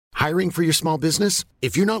Hiring for your small business?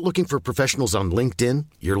 If you're not looking for professionals on LinkedIn,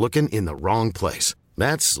 you're looking in the wrong place.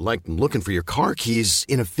 That's like looking for your car keys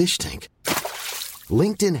in a fish tank.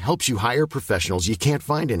 LinkedIn helps you hire professionals you can't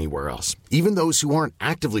find anywhere else, even those who aren't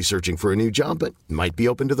actively searching for a new job but might be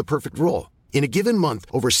open to the perfect role. In a given month,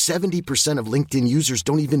 over 70% of LinkedIn users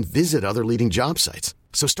don't even visit other leading job sites.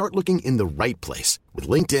 So start looking in the right place. With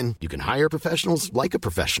LinkedIn, you can hire professionals like a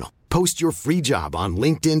professional. Post your free job on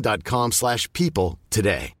linkedin.com/people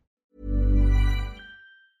today.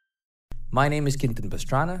 My name is Quintin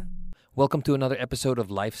Pastrana. Welcome to another episode of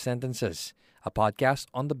Life Sentences, a podcast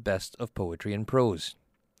on the best of poetry and prose.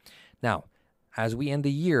 Now, as we end the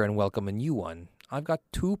year and welcome a new one, I've got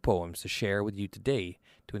two poems to share with you today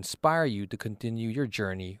to inspire you to continue your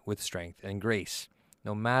journey with strength and grace,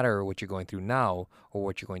 no matter what you're going through now or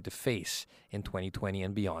what you're going to face in 2020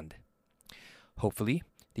 and beyond. Hopefully,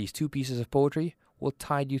 these two pieces of poetry will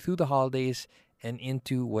tide you through the holidays and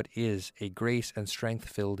into what is a grace and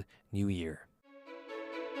strength-filled new year.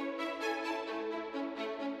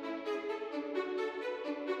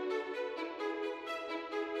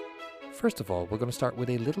 First of all, we're going to start with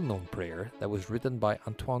a little-known prayer that was written by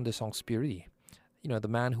Antoine de Saint-Exupéry. You know, the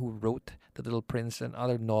man who wrote The Little Prince and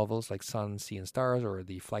other novels like Sun, Sea and Stars or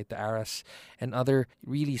The Flight to Arras and other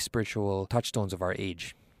really spiritual touchstones of our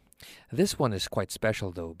age. This one is quite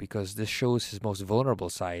special though because this shows his most vulnerable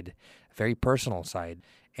side, very personal side,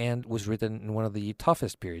 and was written in one of the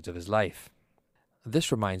toughest periods of his life.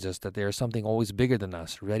 This reminds us that there is something always bigger than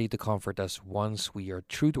us, ready to comfort us once we are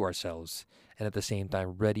true to ourselves and at the same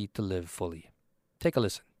time ready to live fully. Take a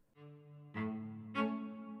listen.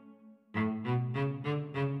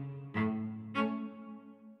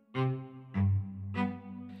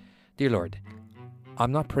 Dear Lord,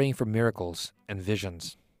 I'm not praying for miracles and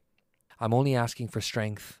visions. I'm only asking for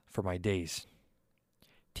strength for my days.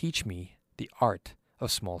 Teach me the art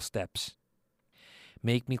of small steps.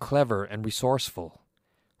 Make me clever and resourceful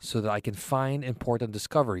so that I can find important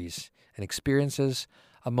discoveries and experiences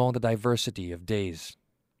among the diversity of days.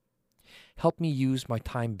 Help me use my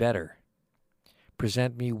time better.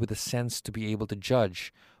 Present me with a sense to be able to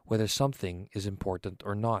judge whether something is important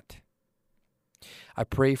or not. I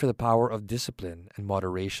pray for the power of discipline and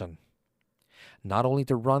moderation, not only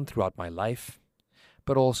to run throughout my life,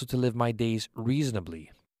 but also to live my days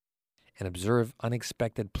reasonably and observe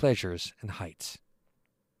unexpected pleasures and heights.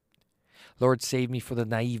 Lord, save me from the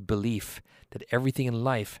naive belief that everything in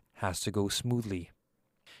life has to go smoothly.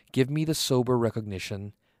 Give me the sober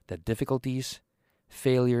recognition that difficulties,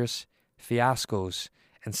 failures, fiascos,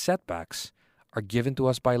 and setbacks are given to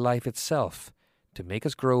us by life itself to make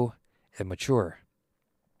us grow and mature.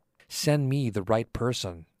 Send me the right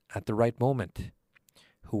person at the right moment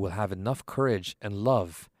who will have enough courage and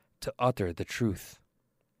love to utter the truth.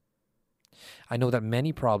 I know that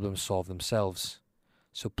many problems solve themselves,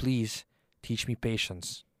 so please teach me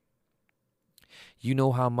patience. You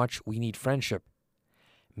know how much we need friendship.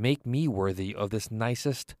 Make me worthy of this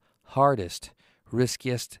nicest, hardest,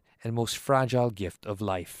 riskiest, and most fragile gift of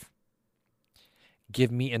life.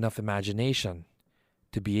 Give me enough imagination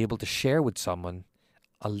to be able to share with someone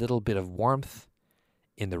a little bit of warmth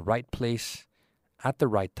in the right place at the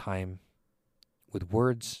right time with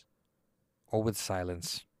words or with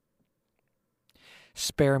silence.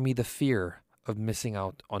 Spare me the fear of missing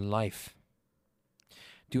out on life.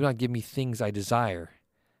 Do not give me things I desire,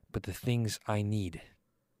 but the things I need.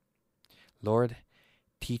 Lord,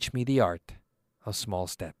 teach me the art of small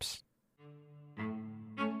steps.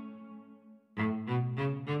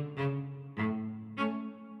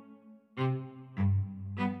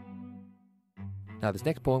 Now, this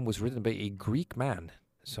next poem was written by a Greek man,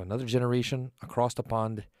 so another generation across the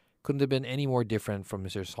pond. Couldn't have been any more different from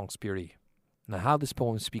Mr. Saint-Exupéry. Now, how this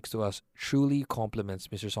poem speaks to us truly complements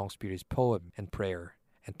Mr. Saint-Exupéry's poem and prayer,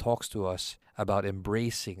 and talks to us about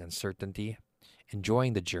embracing uncertainty,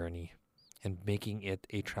 enjoying the journey, and making it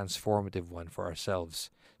a transformative one for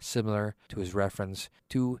ourselves, similar to his reference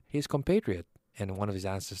to his compatriot and one of his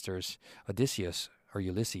ancestors, Odysseus or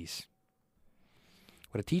Ulysses.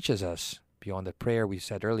 What it teaches us, beyond the prayer we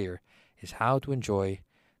said earlier, is how to enjoy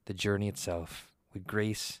the journey itself with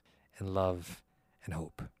grace and love and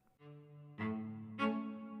hope.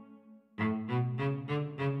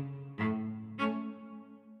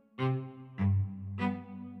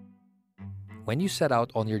 When you set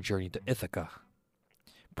out on your journey to Ithaca,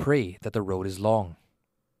 pray that the road is long,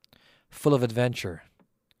 full of adventure,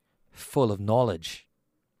 full of knowledge.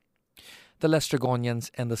 The Laestrygonians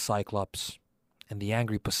and the Cyclops and the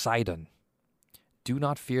angry Poseidon, do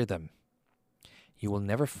not fear them. You will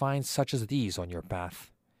never find such as these on your path,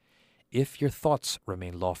 if your thoughts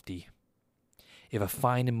remain lofty, if a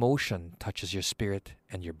fine emotion touches your spirit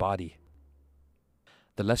and your body.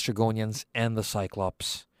 The Laestrygonians and the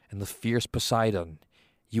Cyclops and the fierce Poseidon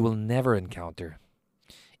you will never encounter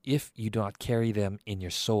if you do not carry them in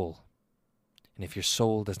your soul, and if your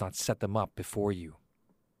soul does not set them up before you.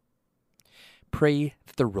 Pray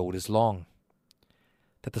that the road is long,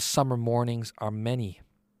 that the summer mornings are many,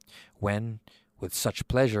 when, with such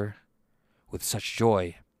pleasure, with such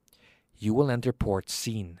joy, you will enter ports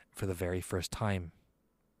seen for the very first time.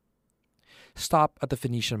 Stop at the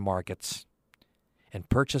Phoenician markets and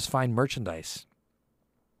purchase fine merchandise,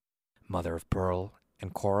 mother of pearl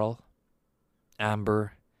and coral,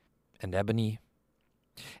 amber and ebony,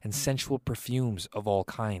 and sensual perfumes of all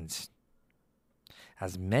kinds.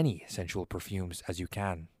 As many sensual perfumes as you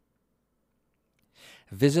can.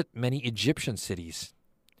 Visit many Egyptian cities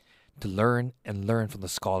to learn from the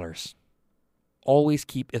scholars. Always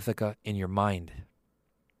keep Ithaca in your mind.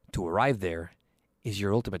 To arrive there is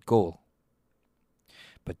your ultimate goal.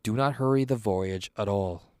 But do not hurry the voyage at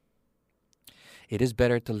all. It is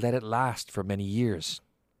better to let it last for many years,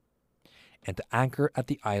 and to anchor at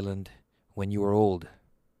the island when you are old,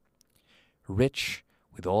 rich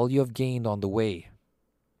with all you have gained on the way,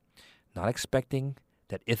 not expecting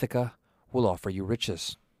that Ithaca will offer you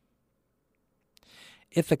riches.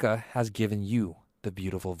 Ithaca has given you the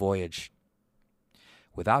beautiful voyage.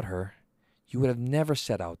 Without her, you would have never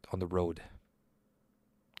set out on the road.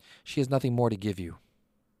 She has nothing more to give you.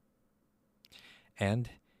 And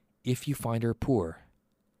if you find her poor,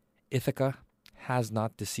 Ithaca has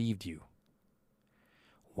not deceived you.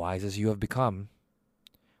 Wise as you have become,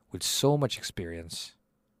 with so much experience,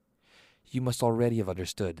 you must already have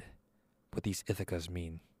understood what these Ithacas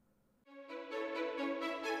mean.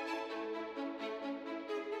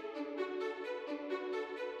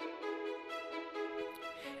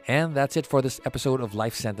 And that's it for this episode of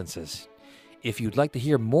Life Sentences. If you'd like to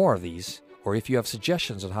hear more of these, or if you have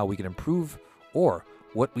suggestions on how we can improve or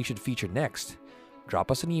what we should feature next,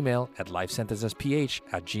 drop us an email at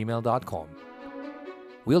lifesentensesph@gmail.com.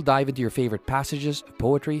 We'll dive into your favorite passages of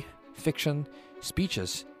poetry, fiction,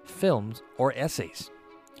 speeches, films, or essays.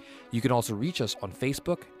 You can also reach us on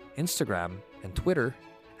Facebook, Instagram, and Twitter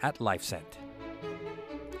at LifeSent.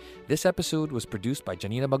 This episode was produced by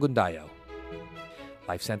Janina Magundayaw.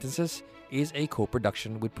 Life Sentences is a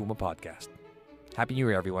co-production with Puma Podcast. Happy New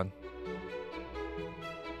Year, everyone.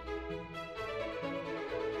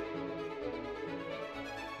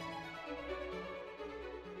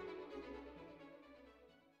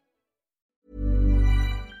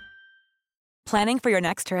 Planning for your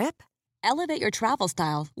next trip? Elevate your travel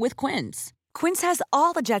style with Quince. Quince has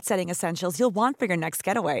all the jet-setting essentials you'll want for your next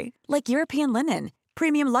getaway, like European linen,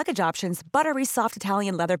 premium luggage options, buttery soft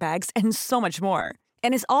Italian leather bags, and so much more.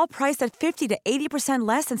 And is all priced at 50 to 80%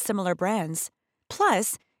 less than similar brands.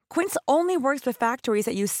 Plus, Quince only works with factories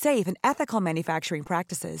that use safe and ethical manufacturing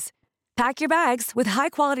practices. Pack your bags with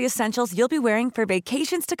high-quality essentials you'll be wearing for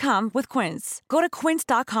vacations to come with Quince. Go to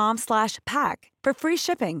quince.com/pack for free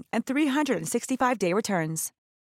shipping and 365-day returns.